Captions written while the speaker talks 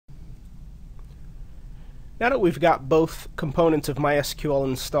Now that we've got both components of MySQL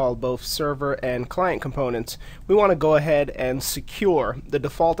installed, both server and client components, we want to go ahead and secure the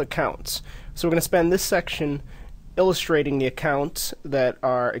default accounts. So we're going to spend this section illustrating the accounts that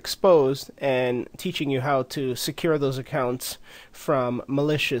are exposed and teaching you how to secure those accounts from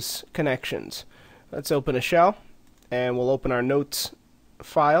malicious connections. Let's open a shell, and we'll open our notes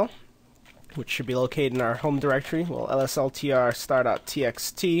file, which should be located in our home directory. We'll lsltr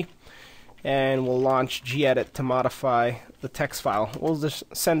star.txt, and we'll launch gedit to modify the text file. We'll just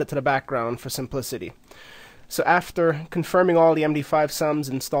send it to the background for simplicity. So after confirming all the MD5 sums,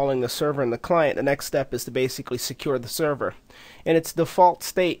 installing the server and the client, the next step is to basically secure the server. In its default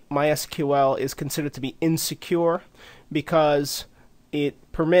state, MySQL is considered to be insecure because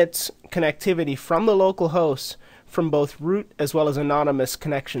it permits connectivity from the local host from both root as well as anonymous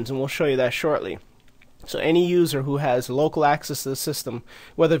connections, and we'll show you that shortly. So any user who has local access to the system,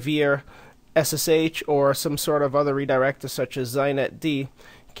 whether via SSH or some sort of other redirector such as ZynetD,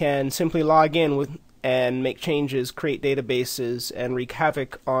 can simply log in and make changes, create databases, and wreak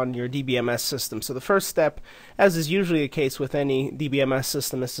havoc on your DBMS system. So the first step, as is usually the case with any DBMS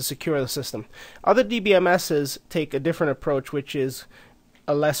system, is to secure the system. Other DBMSs take a different approach, which is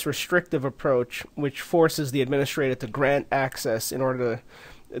a less restrictive approach, which forces the administrator to grant access in order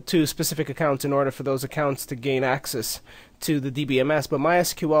to specific accounts in order for those accounts to gain access to the DBMS. But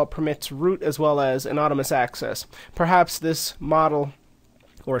MySQL permits root as well as anonymous access. Perhaps this model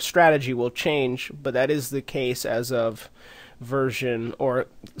or strategy will change, but that is the case as of version, or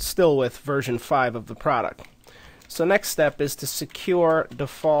still with version 5 of the product. So next step is to secure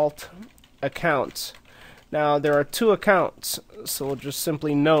default accounts. Now there are two accounts, so we'll just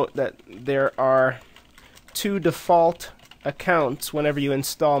simply note that there are two default accounts whenever you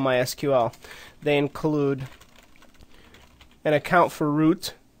install MySQL. They include an account for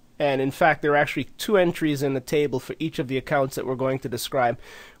root, and in fact there are actually two entries in the table for each of the accounts that we're going to describe.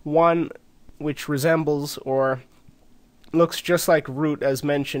 One which resembles or looks just like root as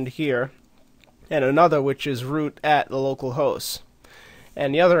mentioned here, and another which is root at the local host.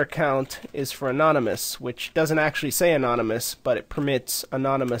 And the other account is for anonymous, which doesn't actually say anonymous, but it permits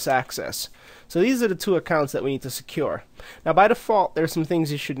anonymous access. So these are the two accounts that we need to secure. Now by default, there's some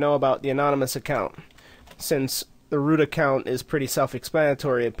things you should know about the anonymous account. Since the root account is pretty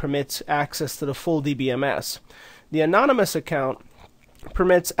self-explanatory, it permits access to the full DBMS. The anonymous account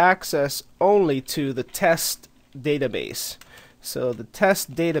permits access only to the test database. So the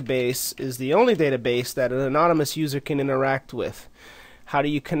test database is the only database that an anonymous user can interact with. How do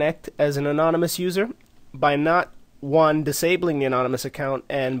you connect as an anonymous user? By not, one, disabling the anonymous account,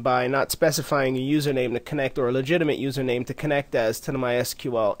 and by not specifying a username to connect, or a legitimate username to connect as, to the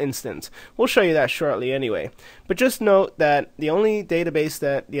MySQL instance. We'll show you that shortly anyway. But just note that the only database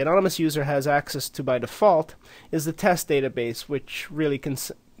that the anonymous user has access to by default is the test database, which really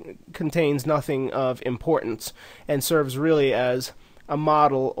contains nothing of importance and serves really as a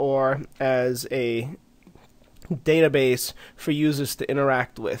model or as a database for users to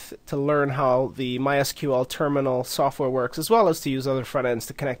interact with, to learn how the MySQL terminal software works, as well as to use other front ends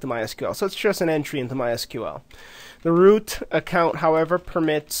to connect to MySQL. So it's just an entry into MySQL. The root account, however,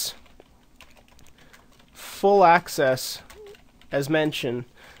 permits full access, as mentioned,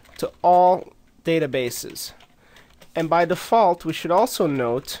 to all databases. And by default, we should also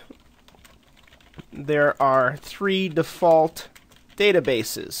note there are 3 default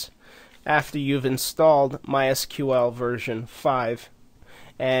databases after you've installed MySQL version 5,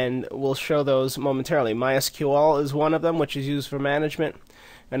 and we'll show those momentarily. MySQL is one of them, which is used for management.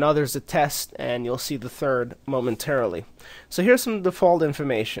 Another is a test, and you'll see the third momentarily. So here's some default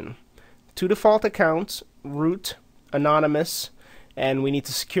information. 2 default accounts, root, anonymous, and we need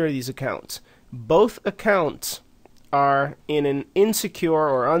to secure these accounts. Both accounts are in an insecure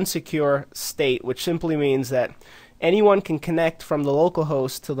or unsecure state, which simply means that anyone can connect from the local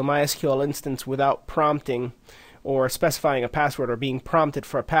host to the MySQL instance without prompting or specifying a password or being prompted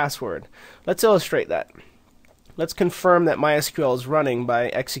for a password. Let's illustrate that. Let's confirm that MySQL is running by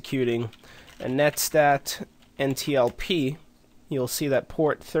executing a netstat ntlp. You'll see that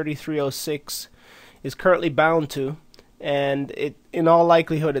port 3306 is currently bound to, and in all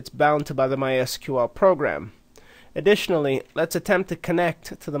likelihood it's bound to by the MySQL program. Additionally, let's attempt to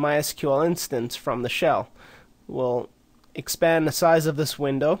connect to the MySQL instance from the shell. We'll expand the size of this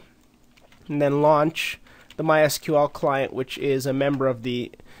window and then launch the MySQL client, which is a member of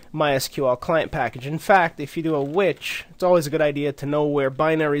the MySQL client package. In fact, if you do a which, it's always a good idea to know where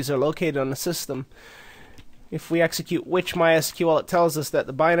binaries are located on the system. If we execute which MySQL, it tells us that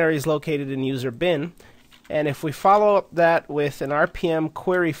the binary is located in user bin, And if we follow up that with an RPM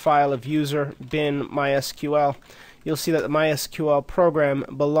query file of user bin MySQL, you'll see that the MySQL program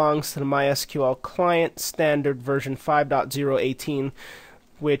belongs to the MySQL client standard version 5.018,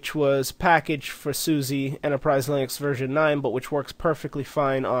 which was packaged for SUSE Enterprise Linux version 9, but which works perfectly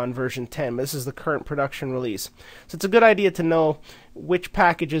fine on version 10. This is the current production release. So it's a good idea to know which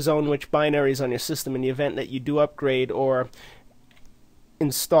packages own which binaries on your system in the event that you do upgrade or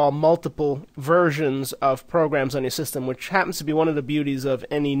install multiple versions of programs on your system, which happens to be one of the beauties of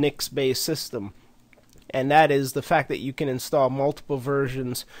any Nix-based system. And that is the fact that you can install multiple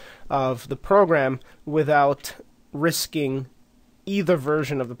versions of the program without risking either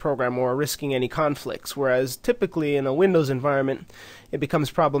version of the program or risking any conflicts, whereas typically in a Windows environment it becomes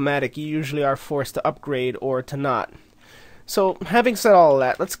problematic. You usually are forced to upgrade or to not. So having said all of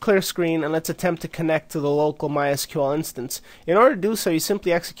that, let's clear screen and let's attempt to connect to the local MySQL instance. In order to do so, you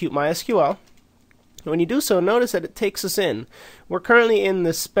simply execute MySQL. When you do so, notice that it takes us in. We're currently in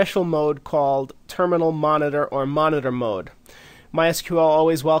this special mode called Terminal Monitor or Monitor mode. MySQL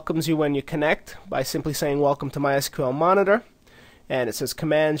always welcomes you when you connect by simply saying welcome to MySQL Monitor. And it says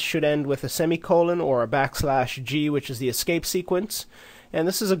commands should end with a semicolon or a \G, which is the escape sequence. And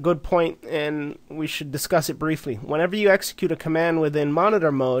this is a good point, and we should discuss it briefly. Whenever you execute a command within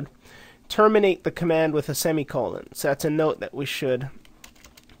monitor mode, terminate the command with a semicolon. So that's a note that we should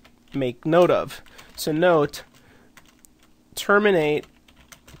make note of. So note, terminate,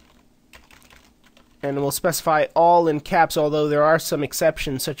 and we'll specify all in caps, although there are some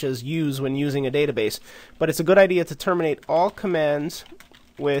exceptions such as use when using a database. But it's a good idea to terminate all commands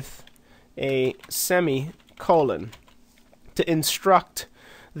with a semicolon to instruct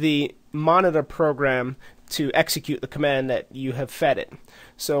the monitor program to execute the command that you have fed it.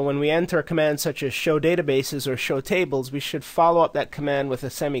 So when we enter a command such as show databases or show tables, we should follow up that command with a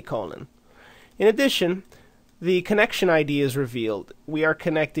semicolon. In addition, the connection ID is revealed. We are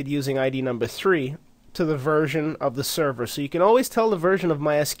connected using ID number 3 to the version of the server. So you can always tell the version of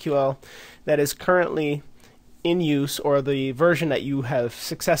MySQL that is currently in use or the version that you have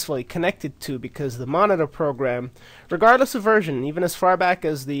successfully connected to, because the monitor program, regardless of version, even as far back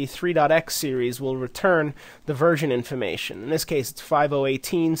as the 3.x series, will return the version information. In this case, it's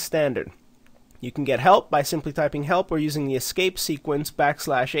 5.018 standard. You can get help by simply typing help or using the escape sequence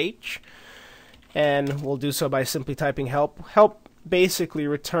 \H, and we'll do so by simply typing help. Help basically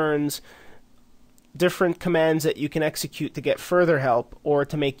returns different commands that you can execute to get further help or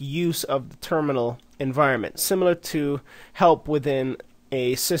to make use of the terminal environment, similar to help within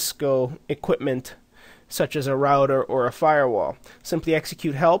a Cisco equipment such as a router or a firewall. Simply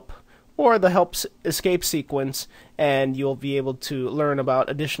execute help or the help escape sequence and you'll be able to learn about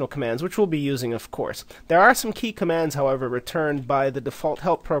additional commands, which we'll be using, of course. There are some key commands, however, returned by the default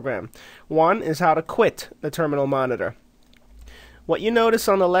help program. One is how to quit the terminal monitor. What you notice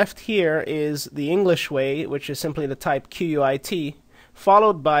on the left here is the English way, which is simply to type QUIT,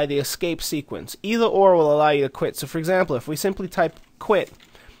 followed by the escape sequence. Either or will allow you to quit. So for example, if we simply type quit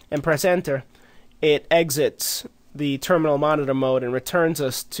and press enter, it exits the terminal monitor mode and returns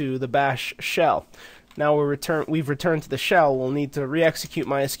us to the bash shell. Now we've returned to the shell, we'll need to re-execute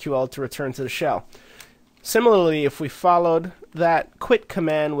MySQL to return to the shell. Similarly, if we followed that quit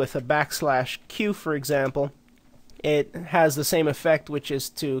command with a \Q, for example, it has the same effect, which is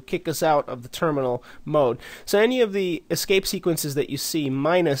to kick us out of the terminal mode. So any of the escape sequences that you see,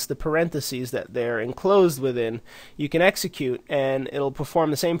 minus the parentheses that they're enclosed within, you can execute and it'll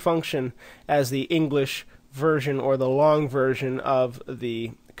perform the same function as the English version or the long version of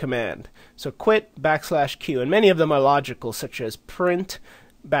the command. So quit \Q, and many of them are logical, such as print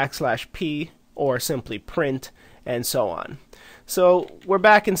 \P or simply print, and so on. So we're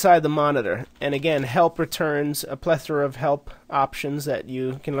back inside the monitor, and again, help returns a plethora of help options that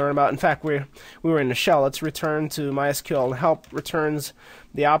you can learn about. In fact, we were in the shell. Let's return to MySQL. Help returns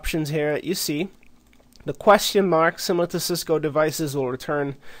the options here that you see. The question mark, similar to Cisco devices, will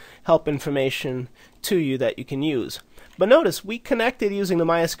return help information to you that you can use. But notice, we connected using the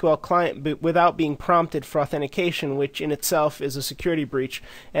MySQL client without being prompted for authentication, which in itself is a security breach,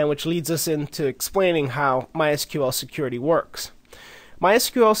 and which leads us into explaining how MySQL security works.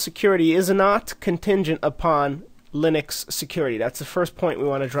 MySQL security is not contingent upon Linux security. That's the first point we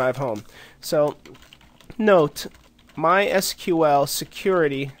want to drive home. So note, MySQL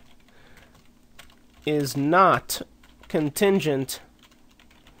security is not contingent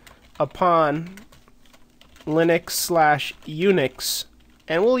upon Linux/Unix,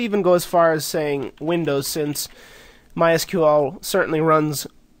 and we'll even go as far as saying Windows, since MySQL certainly runs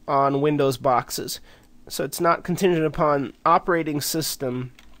on Windows boxes. So it's not contingent upon operating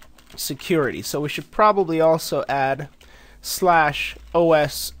system security. So we should probably also add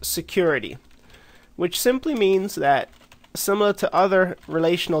 /OS security, which simply means that, similar to other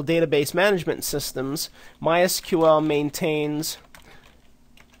relational database management systems, MySQL maintains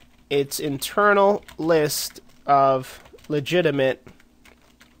its internal list of legitimate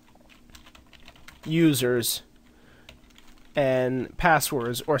users and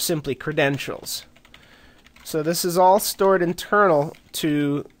passwords, or simply credentials. So this is all stored internal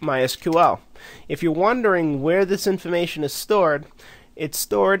to MySQL. If you're wondering where this information is stored, it's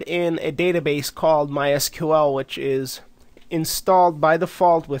stored in a database called MySQL, which is installed by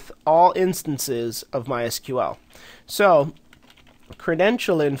default with all instances of MySQL. So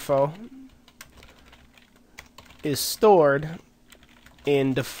credential info is stored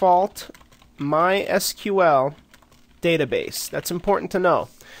in default MySQL database. That's important to know.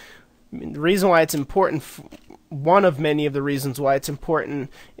 The reason why it's important, one of many of the reasons why it's important,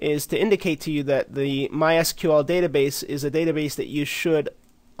 is to indicate to you that the MySQL database is a database that you should,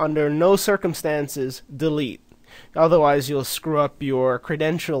 under no circumstances, delete. Otherwise, you'll screw up your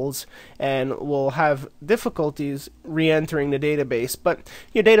credentials and will have difficulties re-entering the database. But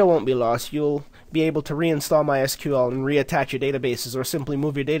your data won't be lost. You'll be able to reinstall MySQL and reattach your databases, or simply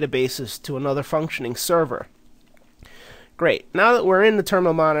move your databases to another functioning server. Great. Now that we're in the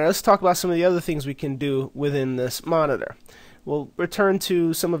terminal monitor, let's talk about some of the other things we can do within this monitor. We'll return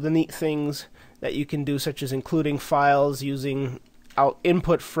to some of the neat things that you can do, such as including files, using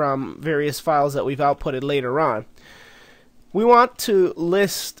input from various files that we've outputted later on. We want to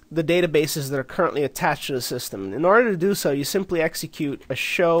list the databases that are currently attached to the system. In order to do so, you simply execute a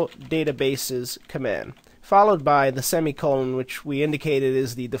show databases command, followed by the semicolon, which we indicated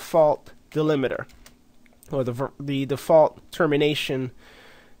is the default delimiter, or the default termination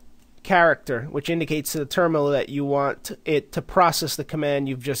character, which indicates to the terminal that you want it to process the command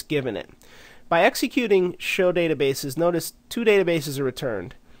you've just given it. By executing show databases, notice two databases are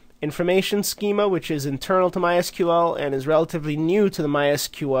returned. Information schema, which is internal to MySQL and is relatively new to the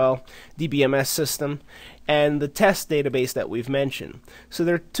MySQL DBMS system, and the test database that we've mentioned. So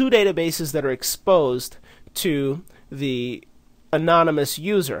there are two databases that are exposed to the anonymous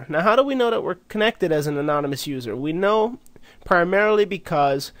user. Now, how do we know that we're connected as an anonymous user? We know primarily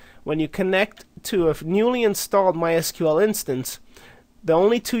because when you connect to a newly installed MySQL instance, the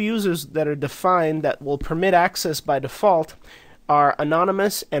only two users that are defined that will permit access by default are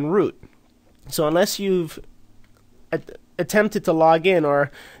anonymous and root. So unless you've attempted to log in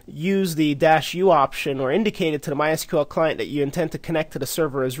or use the -u option or indicated to the MySQL client that you intend to connect to the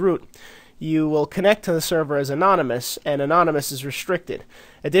server as root, you will connect to the server as anonymous, and anonymous is restricted.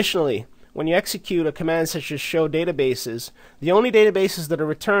 Additionally, when you execute a command such as show databases, the only databases that are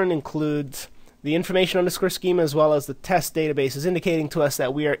returned include the information underscore schema as well as the test databases, indicating to us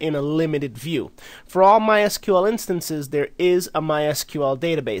that we are in a limited view. For all MySQL instances, there is a MySQL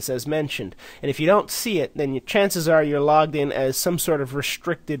database, as mentioned. And if you don't see it, then your chances are you're logged in as some sort of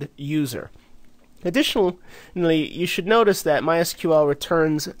restricted user. Additionally, you should notice that MySQL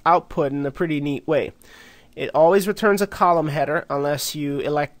returns output in a pretty neat way. It always returns a column header unless you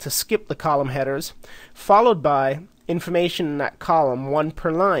elect to skip the column headers, followed by information in that column, one per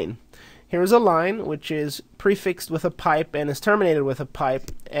line. Here's a line which is prefixed with a pipe and is terminated with a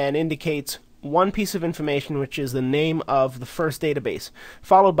pipe and indicates one piece of information, which is the name of the first database,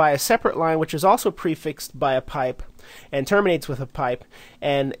 followed by a separate line which is also prefixed by a pipe and terminates with a pipe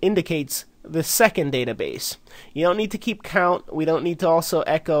and indicates the second database. You don't need to keep count. We don't need to also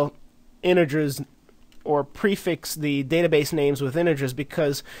echo integers or prefix the database names with integers,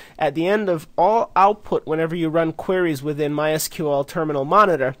 because at the end of all output, whenever you run queries within MySQL Terminal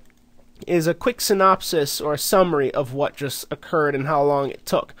Monitor, is a quick synopsis or summary of what just occurred and how long it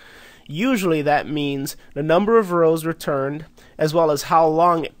took. Usually that means the number of rows returned as well as how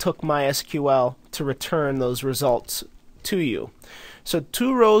long it took MySQL to return those results to you. So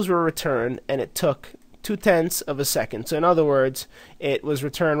 2 rows were returned and it took 0.2 of a second. So in other words, it was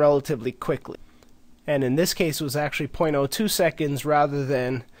returned relatively quickly. And in this case it was actually 0.02 seconds rather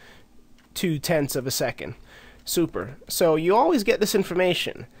than 0.2 of a second. Super. So you always get this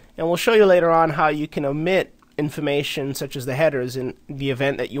information. And we'll show you later on how you can omit information such as the headers in the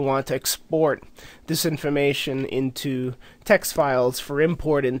event that you want to export this information into text files for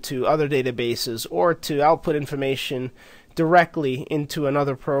import into other databases, or to output information directly into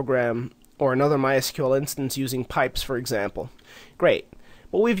another program or another MySQL instance using pipes, for example. Great.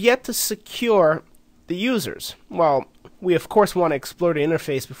 But we've yet to secure the users. Well, we of course want to explore the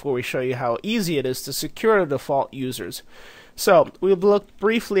interface before we show you how easy it is to secure the default users. So we'll look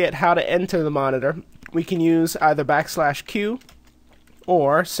briefly at how to enter the monitor. We can use either \Q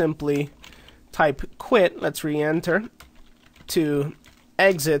or simply type quit, let's re-enter, to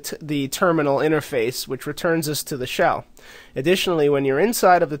exit the terminal interface, which returns us to the shell. Additionally, when you're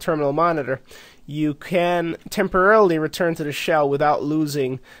inside of the terminal monitor, you can temporarily return to the shell without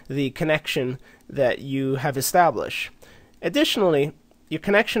losing the connection that you have established. Additionally, your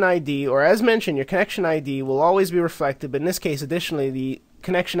connection ID, or as mentioned, your connection ID will always be reflected, but in this case, additionally, the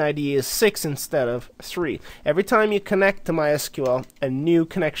connection ID is 6 instead of 3. Every time you connect to MySQL, a new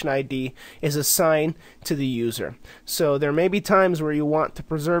connection ID is assigned to the user. So there may be times where you want to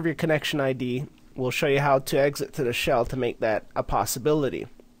preserve your connection ID. We'll show you how to exit to the shell to make that a possibility.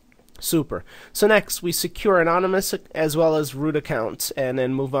 Super. So next, we secure anonymous as well as root accounts, and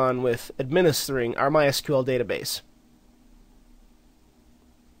then move on with administering our MySQL database.